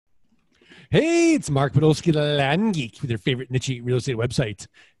Hey, it's Mark Podolsky, the Land Geek, with your favorite niche real estate website,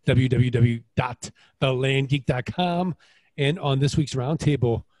 www.thelandgeek.com. And on this week's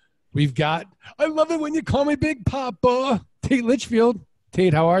roundtable, we've got, I love it when you call me Big Papa, Tate Litchfield.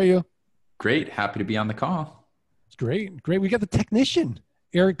 Tate, how are you? Great. Happy to be on the call. It's great. Great. We got the technician,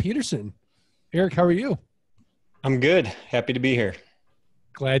 Eric Peterson. Eric, how are you? I'm good. Happy to be here.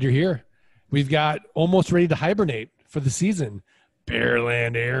 Glad you're here. We've got almost ready to hibernate for the season,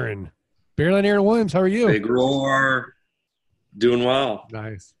 Bearland Aaron. Bearland Aaron Williams, how are you? Big roar. Doing well.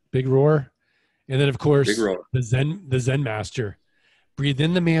 Nice. Big roar. And then, of course, Big roar. the Zen master. Breathe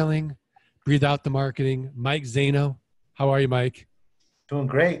in the mailing, breathe out the marketing. Mike Zano. How are you, Mike? Doing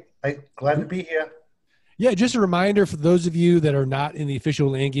great. Glad to be here. Yeah, just a reminder for those of you that are not in the official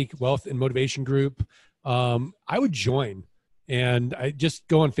Land Geek Wealth and Motivation group, I would join. And I just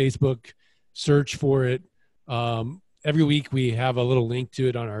go on Facebook, search for it. Every week we have a little link to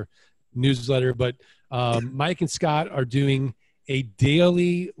it on our newsletter, but Mike and Scott are doing a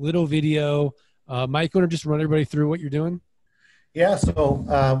daily little video. Mike, want to just run everybody through what you're doing? Yeah,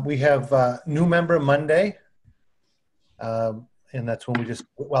 so we have new member Monday, and that's when we just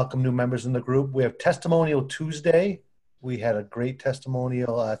welcome new members in the group. We have testimonial Tuesday. We had a great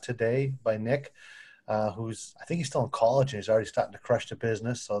testimonial today by Nick, I think he's still in college and he's already starting to crush the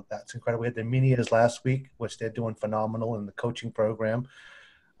business. So that's incredible. We had the Minias last week, which they're doing phenomenal in the coaching program.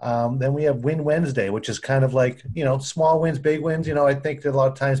 Then we have Win Wednesday, which is kind of like, small wins, big wins. I think that a lot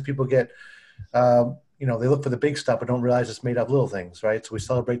of times people get, they look for the big stuff but don't realize it's made up little things, right? So we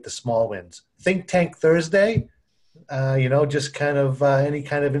celebrate the small wins. Think Tank Thursday, just kind of any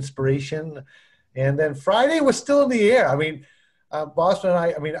kind of inspiration. And then Friday was still in the air. Boston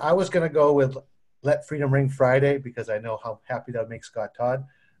and I was going to go with Let Freedom Ring Friday because I know how happy that would make Scott Todd.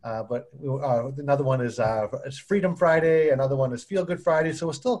 But another one is Freedom Friday. Another one is Feel Good Friday.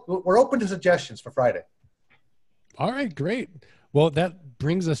 So we're open to suggestions for Friday. All right, great. Well, that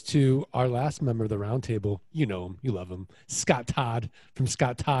brings us to our last member of the roundtable. You know him, you love him, Scott Todd from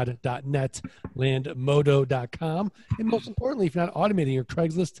scotttodd.net, landmodo.com, and most importantly, if you're not automating your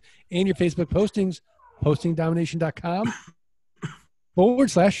Craigslist and your Facebook postings,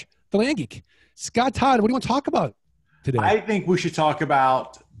 postingdomination.com/the Land Geek. Scott Todd, what do you want to talk about today? I think we should talk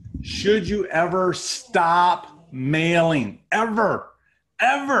about, should you ever stop mailing? Ever.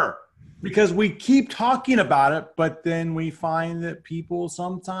 Because we keep talking about it, but then we find that people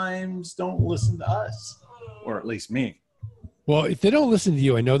sometimes don't listen to us, or at least me. Well, if they don't listen to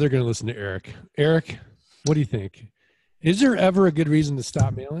you, I know they're going to listen to Eric. Eric, what do you think? Is there ever a good reason to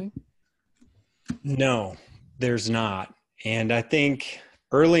stop mailing? No, there's not. And I think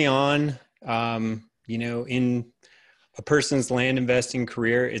early on, in a person's land investing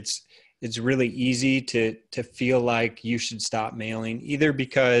career, it's really easy to feel like you should stop mailing, either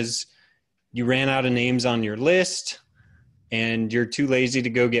because you ran out of names on your list and you're too lazy to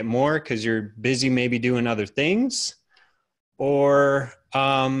go get more because you're busy maybe doing other things, or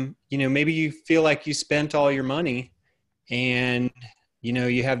maybe you feel like you spent all your money and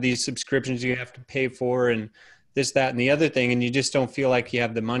you have these subscriptions you have to pay for and this, that, and the other thing, and you just don't feel like you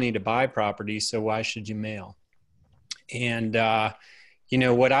have the money to buy property, so why should you mail? And,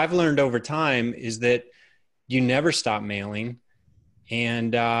 what I've learned over time is that you never stop mailing.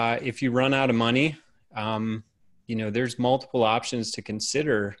 And if you run out of money, there's multiple options to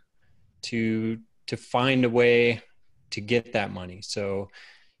consider to find a way to get that money. So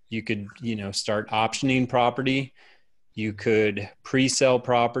you could, start optioning property. You could pre-sell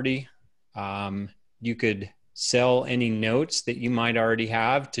property. You could sell any notes that you might already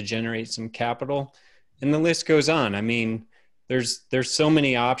have to generate some capital. And the list goes on. There's so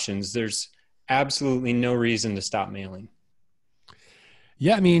many options. There's absolutely no reason to stop mailing.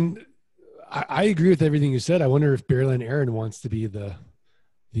 Yeah, I agree with everything you said. I wonder if Bearland Aaron wants to be the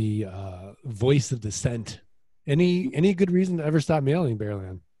voice of dissent. Any good reason to ever stop mailing,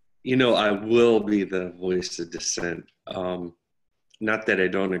 Bearland? I will be the voice of dissent. Not that I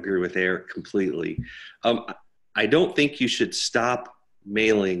don't agree with Eric completely. I don't think you should stop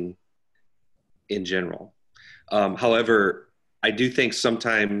mailing in general. However, I do think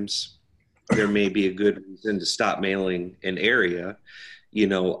sometimes there may be a good reason to stop mailing an area.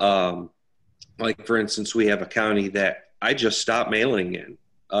 Like for instance, we have a county that I just stopped mailing in,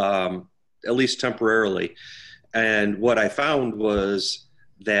 at least temporarily. And what I found was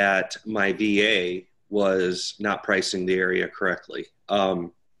that my VA was not pricing the area correctly.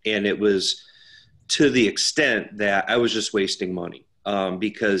 And it was to the extent that I was just wasting money,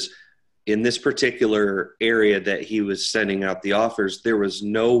 because in this particular area that he was sending out the offers, there was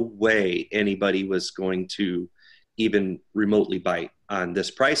no way anybody was going to even remotely bite on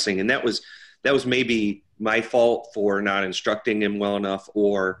this pricing. And that was maybe my fault for not instructing him well enough,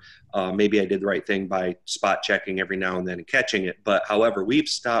 or maybe I did the right thing by spot checking every now and then and catching it. But however, we've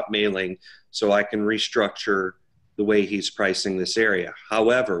stopped mailing so I can restructure the way he's pricing this area.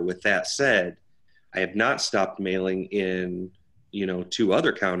 However, with that said, I have not stopped mailing in, 2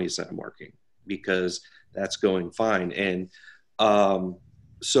 other counties that I'm working, because that's going fine. And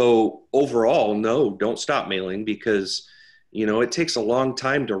so overall, no, don't stop mailing, because it takes a long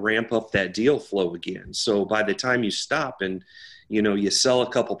time to ramp up that deal flow again. So by the time you stop and, you sell a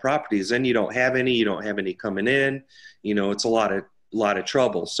couple properties, then you don't have any coming in, it's a lot of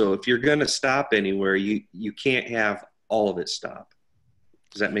trouble. So if you're going to stop anywhere, you can't have all of it stop.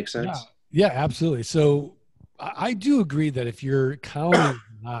 Does that make sense? Yeah, absolutely. So I do agree that if your county is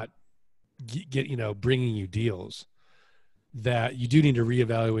not bringing you deals, that you do need to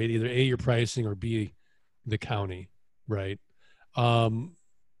reevaluate either A, your pricing, or B, the county. Right. Zen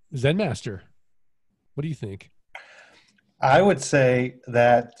Master, what do you think? I would say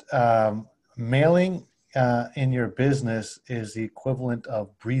that mailing in your business is the equivalent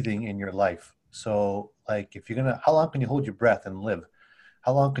of breathing in your life. So like, how long can you hold your breath and live?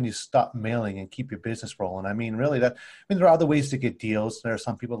 How long can you stop mailing and keep your business rolling? I mean, really there are other ways to get deals. There are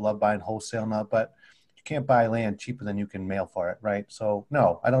some people that love buying wholesale now, but you can't buy land cheaper than you can mail for it, right? So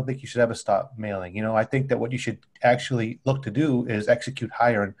no, I don't think you should ever stop mailing. I think that what you should actually look to do is execute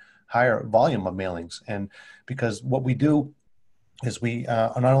higher volume of mailings. And because what we do is we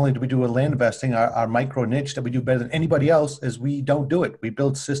not only do we do a land investing, our micro niche that we do better than anybody else is we don't do it. We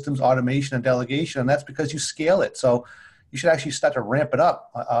build systems, automation, and delegation, and that's because you scale it. So you should actually start to ramp it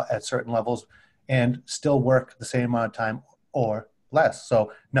up at certain levels and still work the same amount of time or less.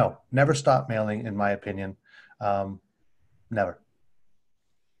 So no, never stop mailing, in my opinion. Never.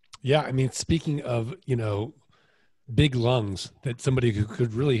 Yeah. I mean, speaking of, big lungs, that somebody who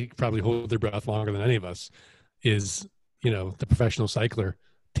could really probably hold their breath longer than any of us is, the professional cycler,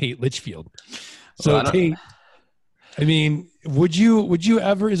 Tate Litchfield. So Well, Tate, I mean,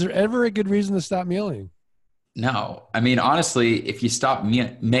 is there ever a good reason to stop mailing? No. I mean, honestly, if you stop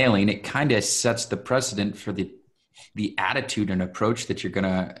mailing, it kind of sets the precedent for the attitude and approach that you're going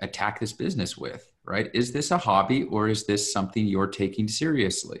to attack this business with, right? Is this a hobby, or is this something you're taking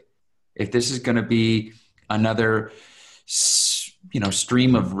seriously? If this is going to be another,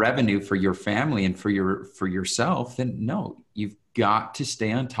 stream of revenue for your family and for yourself, then no, you've got to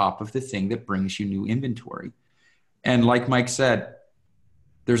stay on top of the thing that brings you new inventory. And like Mike said,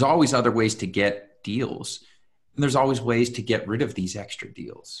 there's always other ways to get deals. And there's always ways to get rid of these extra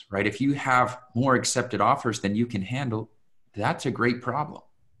deals, right? If you have more accepted offers than you can handle, that's a great problem.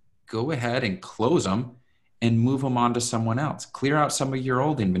 Go ahead and close them and move them on to someone else. Clear out some of your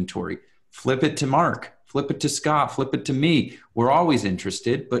old inventory. Flip it to Mark, flip it to Scott, flip it to me. We're always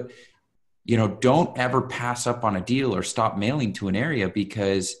interested, but don't ever pass up on a deal or stop mailing to an area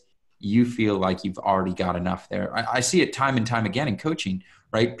because you feel like you've already got enough there. I see it time and time again in coaching,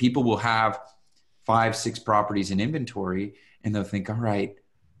 right? People will have 5-6 properties in inventory, and they'll think, all right,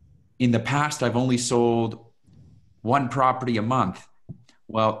 in the past, I've only sold 1 property a month.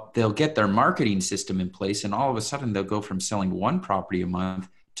 Well, they'll get their marketing system in place, and all of a sudden they'll go from selling 1 property a month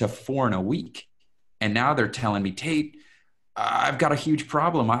to 4 in a week. And now they're telling me, Tate, I've got a huge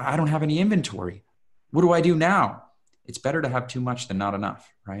problem. I don't have any inventory. What do I do now? It's better to have too much than not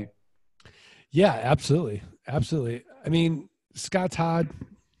enough, right? Yeah, absolutely. Absolutely. I mean, Scott Todd,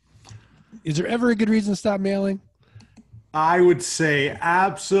 is there ever a good reason to stop mailing? I would say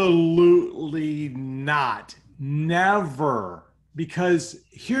absolutely not. Never. Because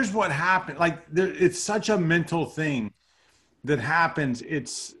here's what happened. It's such a mental thing that happens.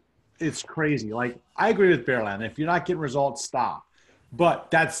 It's crazy. Like, I agree with Bearland. If you're not getting results, stop.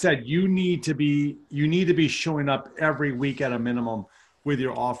 But that said, you need to be showing up every week at a minimum with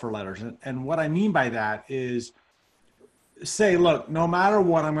your offer letters. And what I mean by that is, say, look, no matter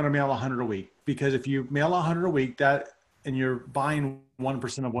what, I'm going to mail 100 a week. Because if you mail 100 a week, and you're buying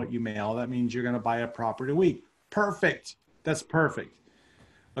 1% of what you mail, that means you're going to buy a property a week. Perfect. That's perfect.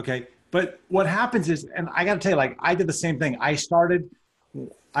 Okay. But what happens is, and I got to tell you, I did the same thing.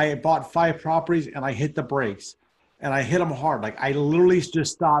 I bought 5 properties and I hit the brakes, and I hit them hard. I literally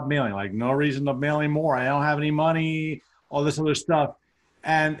just stopped mailing, no reason to mail anymore. I don't have any money, all this other stuff.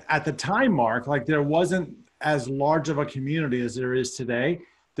 And at the time, Mark, there wasn't as large of a community as there is today.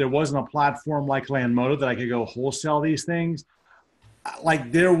 There wasn't a platform like Landmodo that I could go wholesale these things.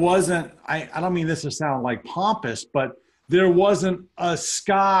 There wasn't, I don't mean this to sound pompous, but there wasn't a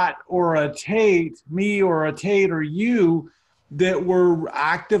Scott or a Tate, me or a Tate or you, that were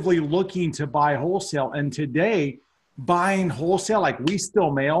actively looking to buy wholesale. And today buying wholesale. Like we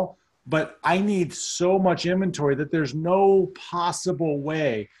still mail, but I need so much inventory that there's no possible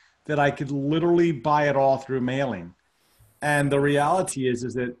way that I could literally buy it all through mailing. And the reality is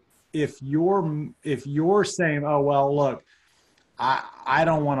that if you're saying, oh, well, look, I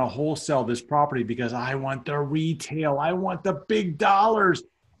don't want to wholesale this property because I want the retail, I want the big dollars.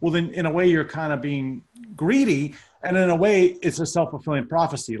 Well, then in a way you're kind of being greedy. And in a way it's a self-fulfilling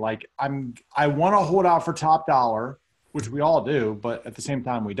prophecy. Like I want to hold out for top dollar, which we all do, but at the same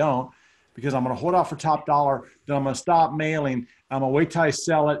time we don't, because I'm going to hold out for top dollar. Then I'm going to stop mailing. I'm going to wait till I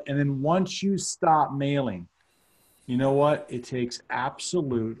sell it. And then once you stop mailing, you know what? It takes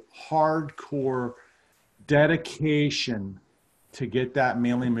absolute hardcore dedication to get that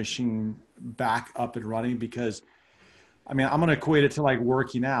mailing machine back up and running. Because I mean, I'm going to equate it to like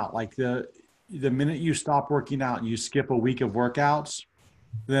working out. Like the minute you stop working out and you skip a week of workouts,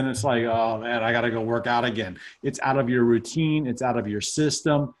 then it's like, oh man, I got to go work out again. It's out of your routine. It's out of your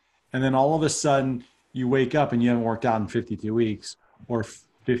system. And then all of a sudden you wake up and you haven't worked out in 52 weeks or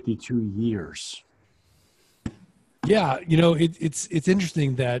 52 years. Yeah. You know, it's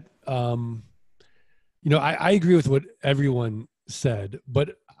interesting that, you know, I agree with what everyone said,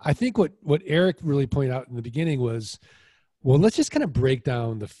 but I think what Eric really pointed out in the beginning was, well, let's just kind of break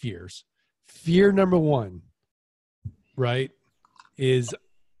down the fears. Fear number one, right, is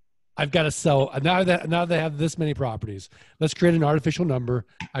I've got to sell. Now that I have this many properties, let's create an artificial number.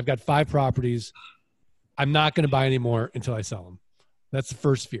 I've got 5 properties. I'm not going to buy any more until I sell them. That's the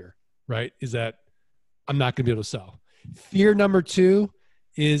first fear, right? Is that I'm not going to be able to sell. Fear number 2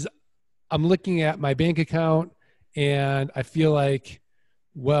 is I'm looking at my bank account and I feel like,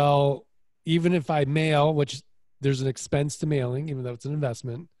 well, even if I mail, which there's an expense to mailing, even though it's an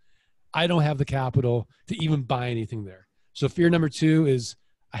investment, I don't have the capital to even buy anything there. So fear number 2 is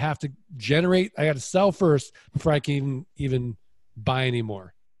I have to I got to sell first before I can even buy any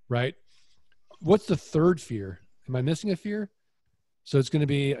more, right? What's the third fear? Am I missing a fear? So it's going to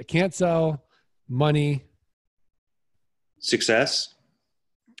be, I can't sell, money. Success.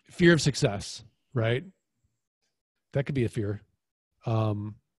 Fear of success, right? That could be a fear.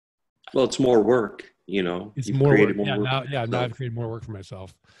 Well, it's more work, you know. It's You've more work. created more work. Now I've created more work for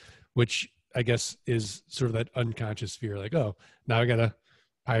myself, which I guess is sort of that unconscious fear. Like, oh, now I got to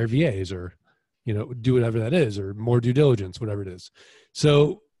hire VAs or, you know, do whatever that is, or more due diligence, whatever it is.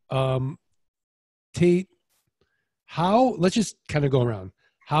 So, Tate, let's just kind of go around.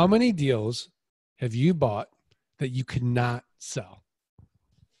 How many deals have you bought that you could not sell?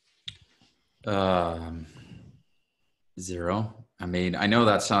 0. I mean, I know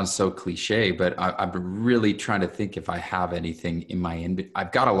that sounds so cliche, but I've been really trying to think if I have anything in my inventory.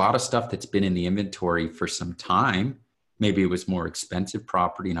 I've got a lot of stuff that's been in the inventory for some time. Maybe it was more expensive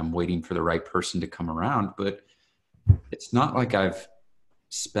property and I'm waiting for the right person to come around, but it's not like I've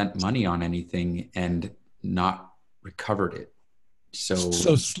spent money on anything and not recovered it. So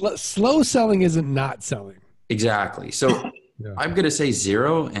slow selling isn't not selling. Exactly. So yeah. I'm going to say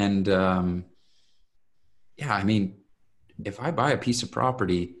 0. And yeah, I mean, if I buy a piece of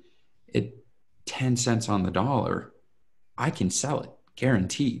property at 10 cents on the dollar, I can sell it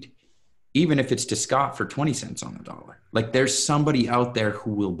guaranteed. Even if it's to Scott for 20 cents on the dollar. Like there's somebody out there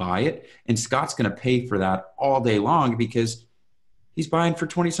who will buy it, and Scott's going to pay for that all day long because he's buying for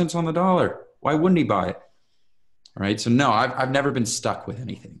 20 cents on the dollar. Why wouldn't he buy it? All right. So no, I've never been stuck with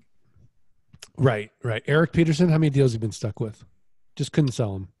anything. Right. Eric Peterson, how many deals have you been stuck with? Just couldn't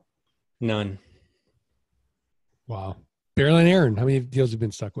sell them. None. Wow. Barrel and Aaron, how many deals have you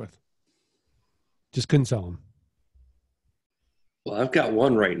been stuck with? Just couldn't sell them. Well, I've got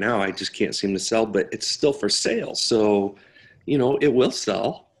one right now. I just can't seem to sell, but it's still for sale. So, you know, it will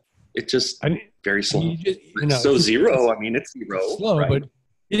sell. It just very slow. So 0. I mean, it's 0. It's slow, right?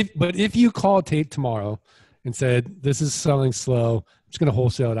 but if you call Tate tomorrow and said, this is selling slow, I'm just going to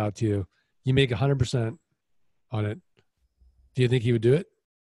wholesale it out to you. You make 100% on it. Do you think he would do it?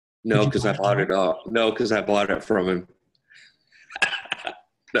 No, because I bought it off. No, because I bought it from him.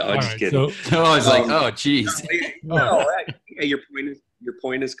 No, I'm just kidding. So, I was like, oh, geez. No, yeah, your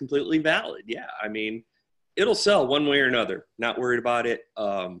point is completely valid. Yeah, I mean, it'll sell one way or another. Not worried about it.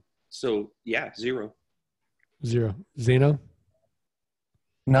 So yeah, 0. Zeno?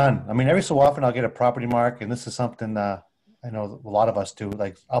 None. I mean, every so often I'll get a property mark, and this is something I know a lot of us do.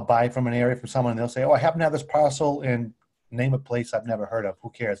 Like I'll buy from an area from someone, and they'll say, "Oh, I happen to have this parcel," and name a place I've never heard of. Who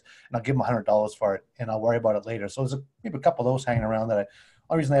cares? And I'll give them $100 for it, and I'll worry about it later. So there's maybe a couple of those hanging around that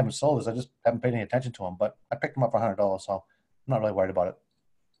only reason I haven't sold is I just haven't paid any attention to them. But I picked them up for $100, so I'm not really worried about it.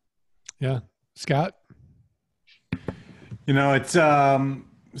 Yeah, Scott. You know, it's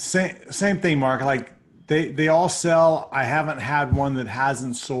same thing, Mark. Like they all sell. I haven't had one that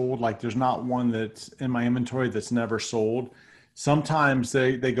hasn't sold. Like there's not one that's in my inventory that's never sold. Sometimes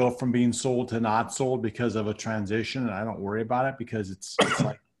they go from being sold to not sold because of a transition, and I don't worry about it because it's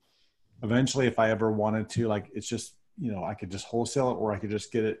like eventually if I ever wanted to, like it's just, I could just wholesale it or I could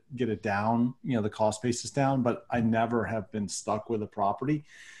just get it down, the cost basis down, but I never have been stuck with a property.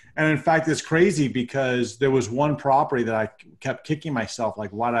 And in fact, it's crazy because there was one property that I kept kicking myself,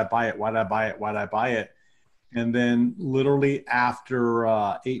 like, why'd I buy it? Why'd I buy it? Why'd I buy it? And then literally after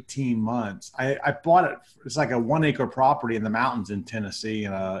 18 months, I bought it. It's like a 1 acre property in the mountains in Tennessee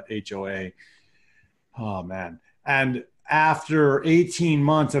in a HOA. Oh man. And after 18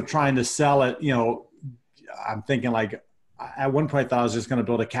 months of trying to sell it, I'm thinking like, at one point I thought I was just going to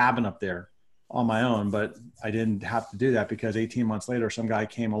build a cabin up there on my own, but I didn't have to do that because 18 months later, some guy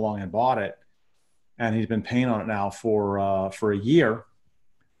came along and bought it, and he's been paying on it now for a year.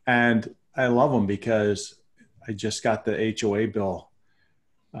 And I love him because I just got the HOA bill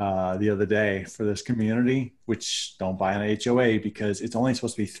the other day for this community, which don't buy an HOA because it's only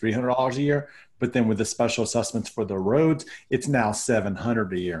supposed to be $300 a year. But then with the special assessments for the roads, it's now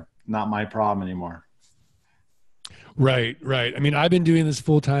 $700 a year. Not my problem anymore. Right. I mean, I've been doing this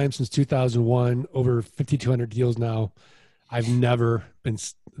full time since 2001, over 5,200 deals now. I've never been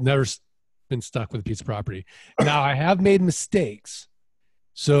stuck with a piece of property. Now I have made mistakes.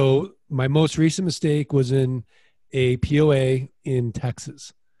 So my most recent mistake was in a POA in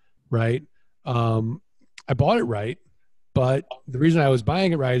Texas, right? I bought it right, but the reason I was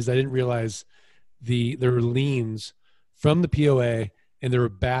buying it right is I didn't realize there were liens from the POA, and there were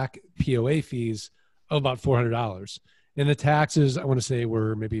back POA fees of about $400. And the taxes, I want to say,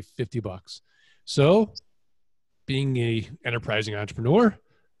 were maybe $50. So being a enterprising entrepreneur,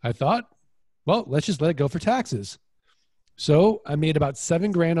 I thought, well, let's just let it go for taxes. So I made about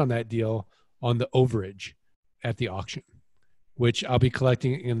 $7,000 on that deal on the overage at the auction, which I'll be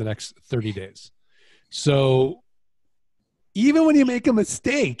collecting in the next 30 days. So even when you make a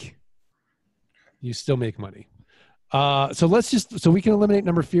mistake, you still make money. So we can eliminate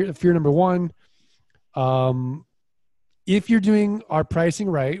fear number one. If you're doing our pricing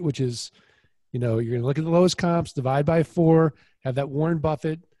right, which is, you're going to look at the lowest comps, divide by 4, have that Warren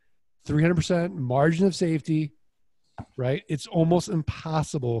Buffett 300% margin of safety, right? It's almost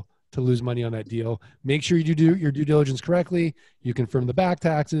impossible to lose money on that deal. Make sure you do your due diligence correctly. You confirm the back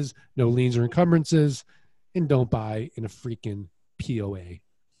taxes, no liens or encumbrances, and don't buy in a freaking POA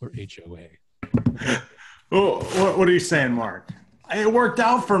or HOA. Well, what are you saying, Mark? It worked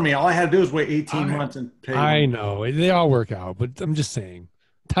out for me. All I had to do was wait 18 months and pay. I know. They all work out, but I'm just saying.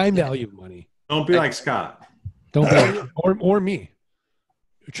 Time value of money. Don't be like Scott. Don't be or me.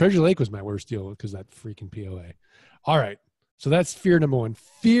 Treasure Lake was my worst deal because that freaking POA. All right. So that's fear number one.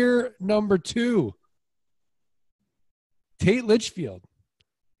 Fear number two. Tate Litchfield.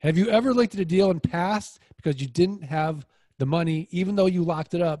 Have you ever looked at a deal and passed because you didn't have the money, even though you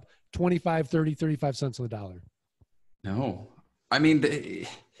locked it up 25, 30, 35 cents on the dollar? No. I mean,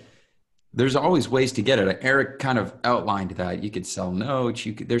 there's always ways to get it. Eric kind of outlined that. You could sell notes.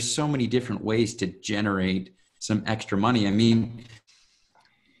 There's so many different ways to generate some extra money. I mean,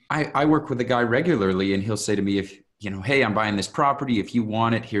 I work with a guy regularly, and he'll say to me, hey, I'm buying this property. If you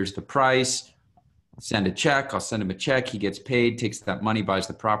want it, here's the price. Send a check. I'll send him a check. He gets paid, takes that money, buys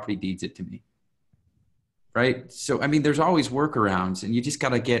the property, deeds it to me. Right? So, I mean, there's always workarounds, and you just got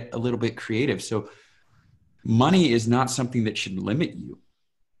to get a little bit creative. So money is not something that should limit you,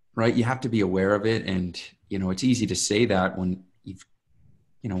 right? You have to be aware of it. And, it's easy to say that when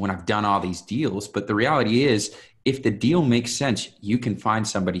when I've done all these deals, but the reality is if the deal makes sense, you can find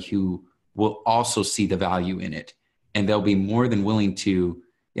somebody who will also see the value in it, and they'll be more than willing to,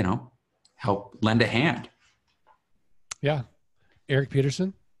 help lend a hand. Yeah. Eric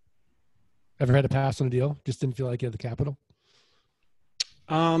Peterson, ever had to pass on a deal? Just didn't feel like you had the capital?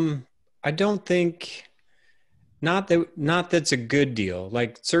 I don't think, not that's a good deal.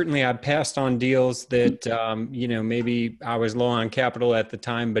 Like certainly I passed on deals that, maybe I was low on capital at the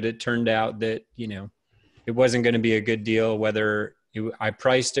time, but it turned out that, it wasn't going to be a good deal, whether I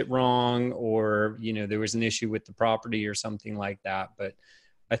priced it wrong or, there was an issue with the property or something like that. But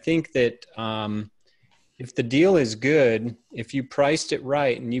I think that if the deal is good, if you priced it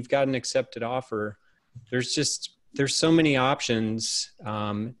right and you've got an accepted offer, there's so many options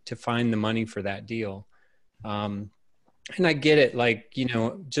to find the money for that deal. And I get it. Like,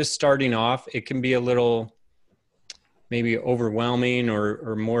 just starting off, it can be a little maybe overwhelming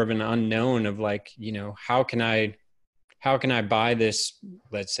or more of an unknown of like, how can I buy this,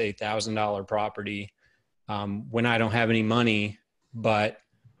 let's say $1,000 property when I don't have any money, but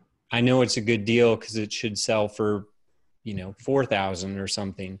I know it's a good deal because it should sell for, 4,000 or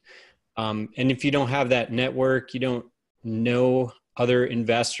something. And if you don't have that network, you don't know other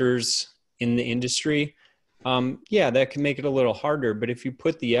investors in the industry, that can make it a little harder. But if you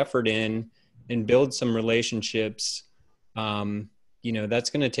put the effort in and build some relationships, that's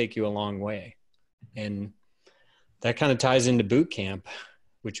going to take you a long way. And that kind of ties into boot camp,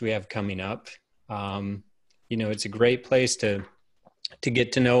 which we have coming up. It's a great place to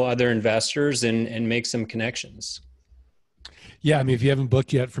get to know other investors and make some connections. Yeah. I mean, if you haven't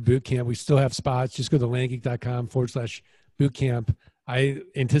booked yet for boot camp, we still have spots. Just go to landgeek.com/boot camp. I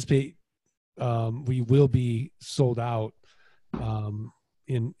anticipate we will be sold out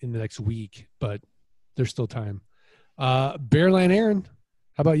in the next week, but there's still time. Bearland Aaron,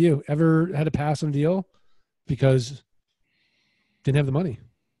 how about you? Ever had to pass on a deal because didn't have the money?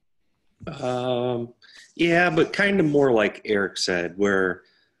 Yeah, but kind of more like Eric said, where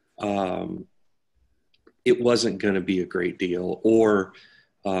it wasn't going to be a great deal, or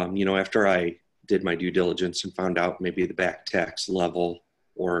after I did my due diligence and found out maybe the back tax level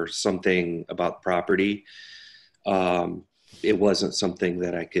or something about the property, it wasn't something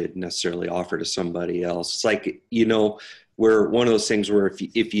that I could necessarily offer to somebody else. It's like, we're one of those things where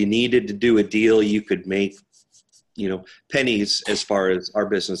if you needed to do a deal, you could make, pennies as far as our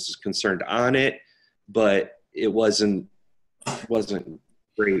business is concerned on it, but it wasn't a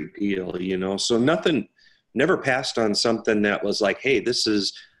great deal, so never passed on something that was like, hey,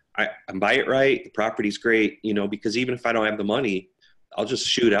 I buy it right. The property's great, because even if I don't have the money, I'll just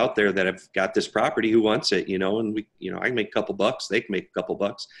shoot out there that I've got this property, who wants it, and we, I can make a couple bucks. They can make a couple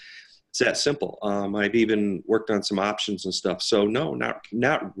bucks. It's that simple. I've even worked on some options and stuff. So no,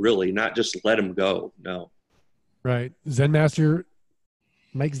 not really, not just let them go. No. Right. Zen Master,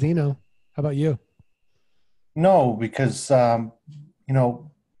 Mike Zeno. How about you? No, because, the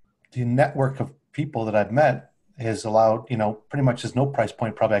network of people that I've met has allowed, pretty much there's no price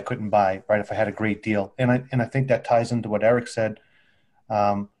point probably I couldn't buy, right, if I had a great deal. And I think that ties into what Eric said,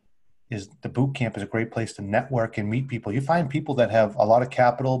 is the boot camp is a great place to network and meet people. You find people that have a lot of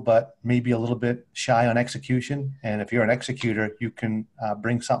capital, but maybe a little bit shy on execution. And if you're an executor, you can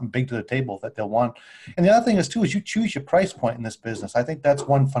bring something big to the table that they'll want. And the other thing is too, is you choose your price point in this business. I think that's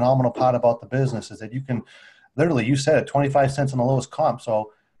one phenomenal part about the business is that you can literally, you said it, 25 cents on the lowest comp.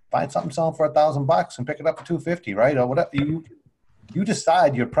 So find something selling for $1,000 and pick it up for $250, right? Or whatever. You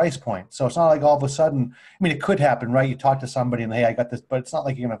decide your price point. So it's not like all of a sudden, it could happen, right? You talk to somebody and, hey, I got this, but it's not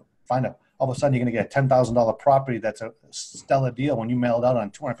like you're going to find all of a sudden you're going to get a $10,000 property that's a stellar deal when you mail it out on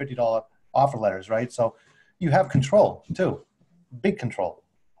 $250 offer letters, right? So you have control too, big control.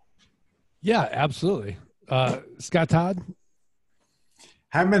 Yeah, absolutely. Scott Todd?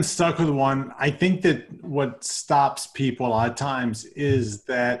 Haven't been stuck with one. I think that what stops people a lot of times is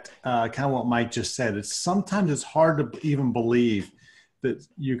that kind of what Mike just said. Sometimes it's hard to even believe that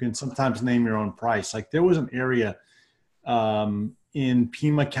you can sometimes name your own price. Like there was an area in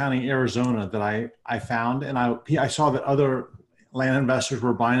Pima County, Arizona that I found, and I saw that other land investors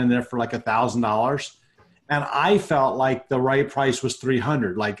were buying in there for like $1,000, and I felt like the right price was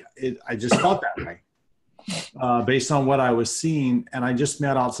 $300. I just felt that way. Based on what I was seeing, and I just made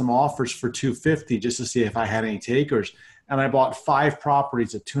out some offers for $250 just to see if I had any takers. And I bought 5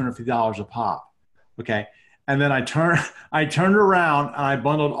 properties at $250 a pop. Okay. And then I turned around and I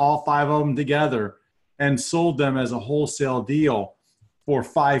bundled all 5 of them together and sold them as a wholesale deal for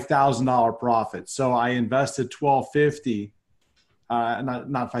 $5,000 profit. So I invested $1,250,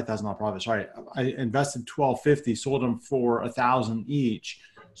 not $5,000 profit. Sorry. I invested $1,250, sold them for $1,000 each.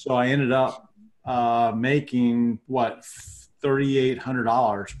 So I ended up making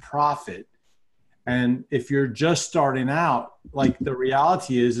 $3,800 profit. And if you're just starting out, like the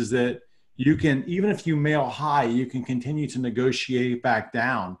reality is that you can, even if you mail high, you can continue to negotiate back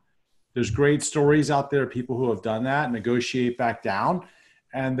down. There's great stories out there, people who have done that, negotiate back down.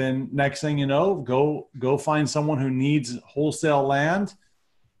 And then next thing you know, go find someone who needs wholesale land.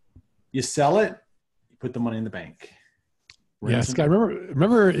 You sell it, you put the money in the bank. Yeah, Scott,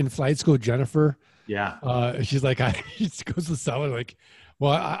 remember in flight school, Jennifer? Yeah. She's like, she goes to the seller, like,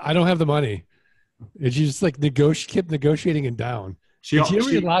 well, I don't have the money. And she just like kept negotiating it down. She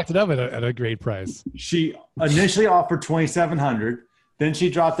already locked it up at a great price. She initially offered $2,700. Then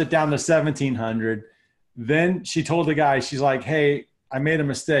she dropped it down to $1,700. Then she told the guy, she's like, hey, I made a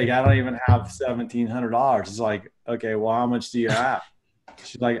mistake. I don't even have $1,700. He's like, okay, well, how much do you have?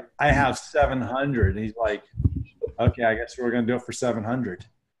 She's like, I have $700. And he's like, okay, I guess we're going to do it for $700.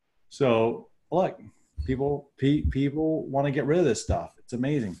 So look, people want to get rid of this stuff. It's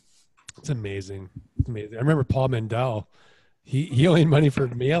amazing. It's amazing. I remember Paul Mendel he owed money for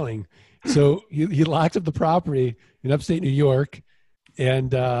mailing. So he locked up the property in upstate New York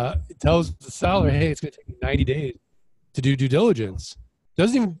and tells the seller, hey, it's going to take me 90 days to do due diligence.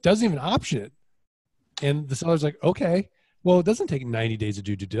 Doesn't even option it. And the seller's like, okay, well, it doesn't take 90 days to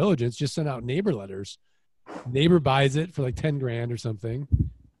do due diligence. Just send out neighbor letters. Neighbor buys it for like 10 grand or something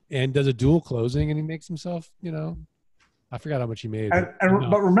and does a dual closing, and he makes himself, I forgot how much he made.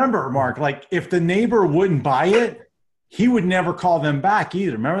 But remember, Mark, like if the neighbor wouldn't buy it, he would never call them back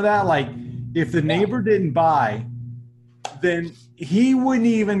either. Remember that? Like if the neighbor didn't buy, then he wouldn't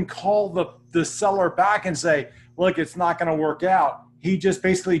even call the seller back and say, look, it's not going to work out. He just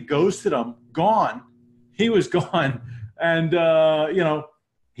basically ghosted him, gone. He was gone. And,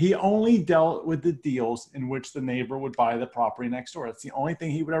 he only dealt with the deals in which the neighbor would buy the property next door. That's the only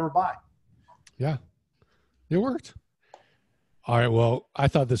thing he would ever buy. Yeah, it worked. All right. Well, I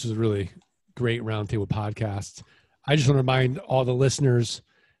thought this was a really great roundtable podcast. I just want to remind all the listeners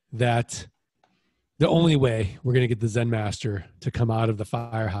that the only way we're going to get the Zen Master to come out of the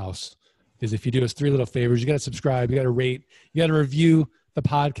firehouse is if you do us 3 little favors. You got to subscribe, you got to rate, you got to review the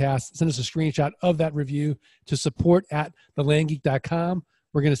podcast, send us a screenshot of that review to support@thelandgeek.com.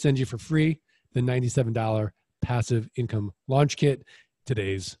 We're going to send you for free the $97 passive income launch kit.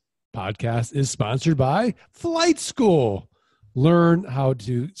 Today's podcast is sponsored by Flight School. Learn how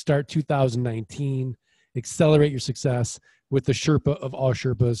to start 2019, accelerate your success with the Sherpa of all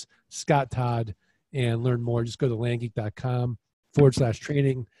Sherpas, Scott Todd, and learn more. Just go to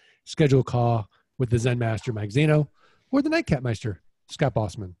landgeek.com/training, schedule a call with the Zen Master, Mike Zano, or the Nightcap Meister, Scott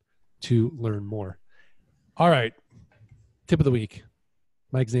Bossman, to learn more. All right. Tip of the week.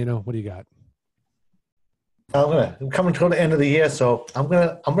 Mike Zano, what do you got? I'm coming toward the end of the year, so I'm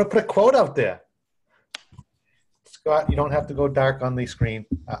gonna put a quote out there. Scott, you don't have to go dark on the screen.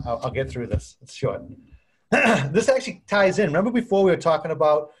 I'll get through this. It's short. This actually ties in. Remember before we were talking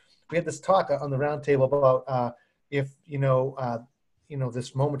about, we had this talk on the round table about if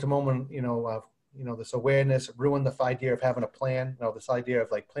this moment to moment, this awareness ruined the idea of having a plan. This idea of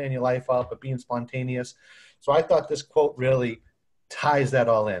like planning your life out but being spontaneous. So I thought this quote really ties that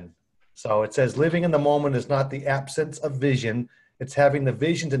all in. So it says, living in the moment is not the absence of vision. It's having the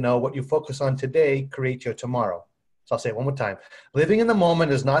vision to know what you focus on today creates your tomorrow. So I'll say it one more time. Living in the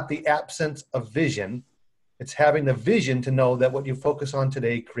moment is not the absence of vision. It's having the vision to know that what you focus on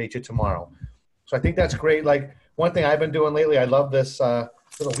today creates your tomorrow. So I think that's great. Like one thing I've been doing lately, I love this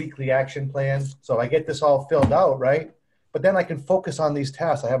little weekly action plan. So I get this all filled out, right? But then I can focus on these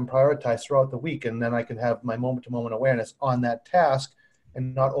tasks I haven't prioritized throughout the week. And then I can have my moment-to-moment awareness on that task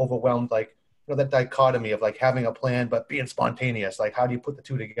and not overwhelmed, like, that dichotomy of like having a plan but being spontaneous. Like, how do you put the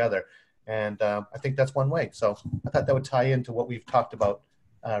two together? And I think that's one way. So I thought that would tie into what we've talked about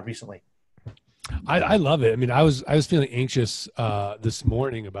recently. I love it. I mean, I was feeling anxious this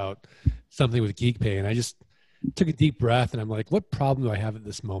morning about something with Geek Pay, and I just took a deep breath, and I'm like, what problem do I have at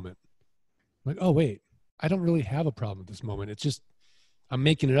this moment? I'm like, oh, wait, I don't really have a problem at this moment. It's just I'm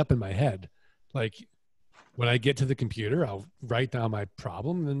making it up in my head. Like, when I get to the computer, I'll write down my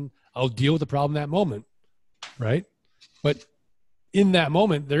problem, and I'll deal with the problem that moment, right? But in that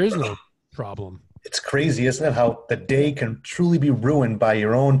moment, there is no problem. It's crazy, isn't it, how the day can truly be ruined by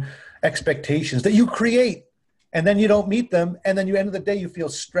your own expectations that you create, and then you don't meet them, and then you end of the day you feel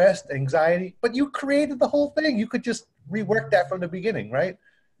stressed, anxiety, but you created the whole thing. You could just rework that from the beginning, right?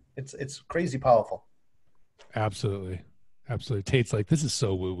 It's crazy powerful. Absolutely. Tate's like, this is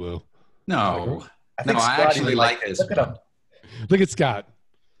so woo-woo. No. I actually like this. Look at him. Look at Scott.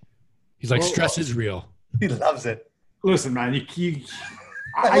 He's like, stress is real. He loves it. Listen, man,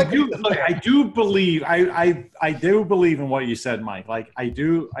 I do believe in what you said, Mike. Like I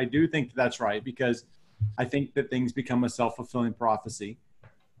do think that's right, because I think that things become a self-fulfilling prophecy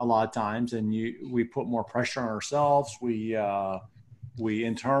a lot of times, and we put more pressure on ourselves. We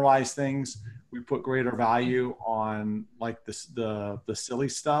internalize things. We put greater value on like the silly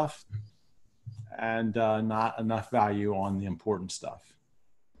stuff, and not enough value on the important stuff.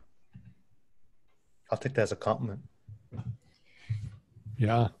 I'll take that as a compliment.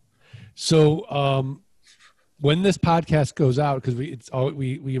 Yeah. So when this podcast goes out, because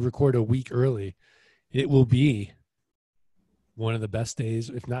we record a week early, it will be one of the best days,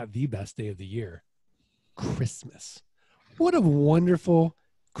 if not the best day of the year. Christmas. What a wonderful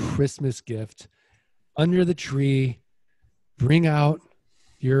Christmas gift. Under the tree, bring out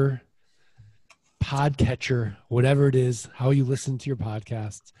your podcatcher, whatever it is, how you listen to your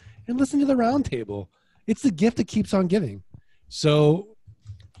podcasts, and listen to the round table. It's the gift that keeps on giving. So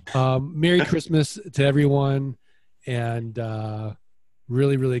Merry Christmas to everyone, and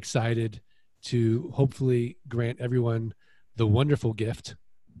really, really excited to hopefully grant everyone the wonderful gift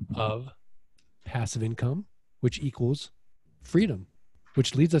of passive income, which equals freedom,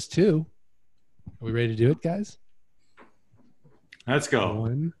 which leads us to, are we ready to do it, guys? Let's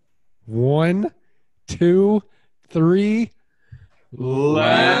go. One, two, three.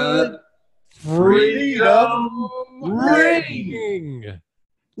 Let freedom ring.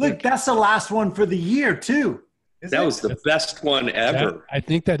 Look, that's the last one for the year, too. That was the best one ever. I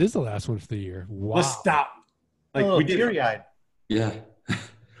think that is the last one for the year. Wow. Let's stop. Like Oh, we did. teary-eyed. Yeah.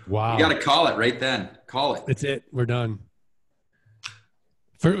 Wow. You got to call it right then. Call it. That's it. We're done.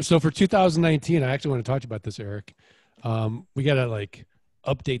 So for 2019, I actually want to talk to you about this, Eric. We got to like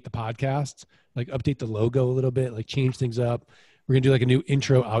update the podcast, like update the logo a little bit, like change things up. We're going to do like a new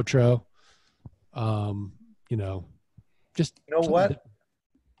intro, outro. Just. You know what,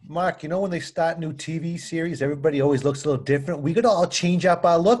 Mark, when they start new TV series, everybody always looks a little different. We got to all change up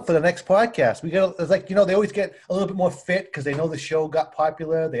our look for the next podcast. We got to, it's like, they always get a little bit more fit because they know the show got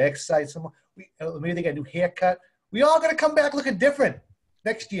popular. They exercise some. Maybe they got a new haircut. We all got to come back looking different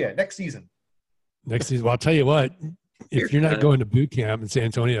next year, next season. Next season. Well, I'll tell you what, if you're not going to boot camp in San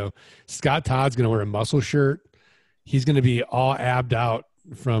Antonio, Scott Todd's going to wear a muscle shirt. He's going to be all abbed out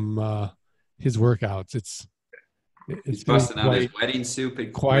from his workouts. It's busting out his wedding suit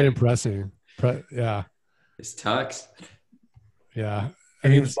and quite impressive. Yeah. His tux. Yeah. I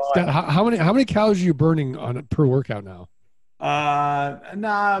mean, Scott, how many calories are you burning on per workout now?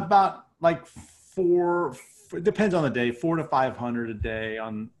 About like 4. It depends on the day. 400 to 500 a day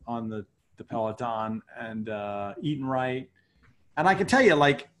on the Peloton, and eating right. And I can tell you,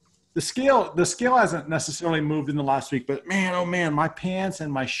 like the scale hasn't necessarily moved in the last week, but man, oh man, my pants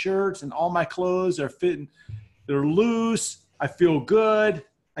and my shirts and all my clothes are fitting. They're loose. I feel good.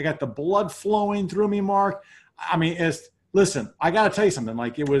 I got the blood flowing through me, Mark. I mean, listen, I got to tell you something.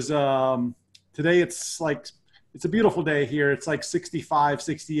 Like it was today, it's a beautiful day here. It's like 65,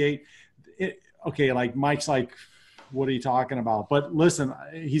 68. Okay, like Mike's like, what are you talking about? But listen,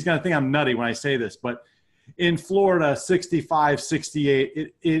 he's going to think I'm nutty when I say this, but in Florida, 65,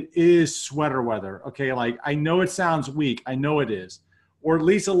 68, it is sweater weather. Okay, like I know it sounds weak. I know it is. Or at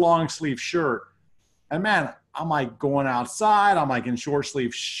least a long sleeve shirt. And man, I'm like going outside. I'm like in short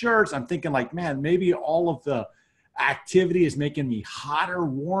sleeve shirts. I'm thinking like, man, maybe all of the activity is making me hotter,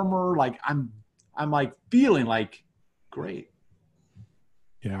 warmer. Like I'm like feeling like great.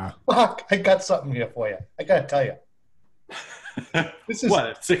 Yeah. Fuck, I got something here for you. I got to tell you. This is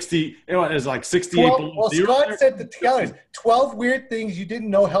what 60. It was like 68. Well, Scott said the calories. 12 weird things you didn't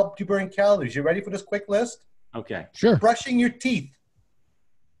know helped you burn calories. You ready for this quick list? Okay. Sure. Brushing your teeth,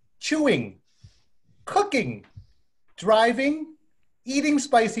 chewing, cooking, driving, eating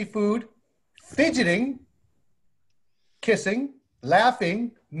spicy food, fidgeting, kissing,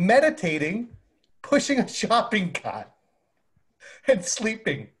 laughing, meditating, pushing a shopping cart, and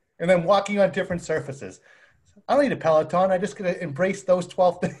sleeping, and then walking on different surfaces. I don't need a Peloton. I just got to embrace those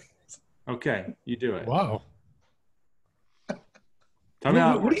 12 things. Okay, you do it. Wow. Tell me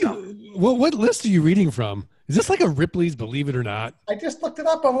how what list are you reading from? Is this like a Ripley's Believe It or Not? I just looked it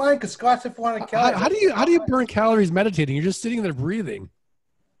up online because Scott said 400 calories. How do you burn calories meditating? You're just sitting there breathing.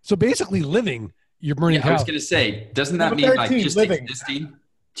 So basically living, you're burning I was calories. going to say, doesn't that Number mean like 13, just living. existing?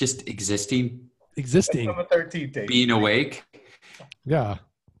 Just existing? Existing. Number 13, Dave. Being awake? Yeah.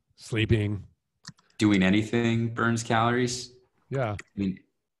 Sleeping. Doing anything burns calories? Yeah. I mean,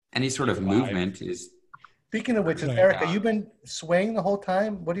 any sort of movement is... Speaking of which, Erica, you've been swaying the whole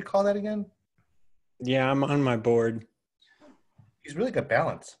time. What do you call that again? Yeah, I'm on my board. He's really good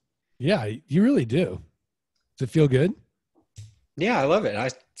balance. Yeah, you really do. Does it feel good? Yeah, I love it. I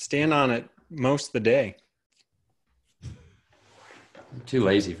stand on it most of the day. I'm too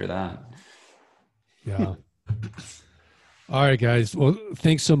lazy for that. Yeah. All right, guys. Well,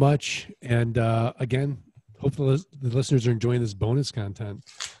 thanks so much. And again, hopefully the listeners are enjoying this bonus content.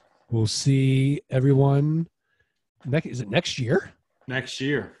 We'll see everyone. Is it next year? next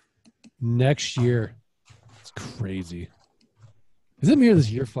year. Next year. It's crazy. Isn't it this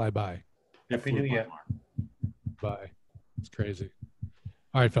year fly by? Happy New Year. Bye. It's crazy.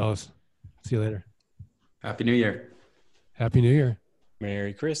 All right, fellas. See you later. Happy New Year. Happy New Year.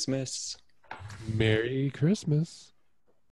 Merry Christmas. Merry Christmas.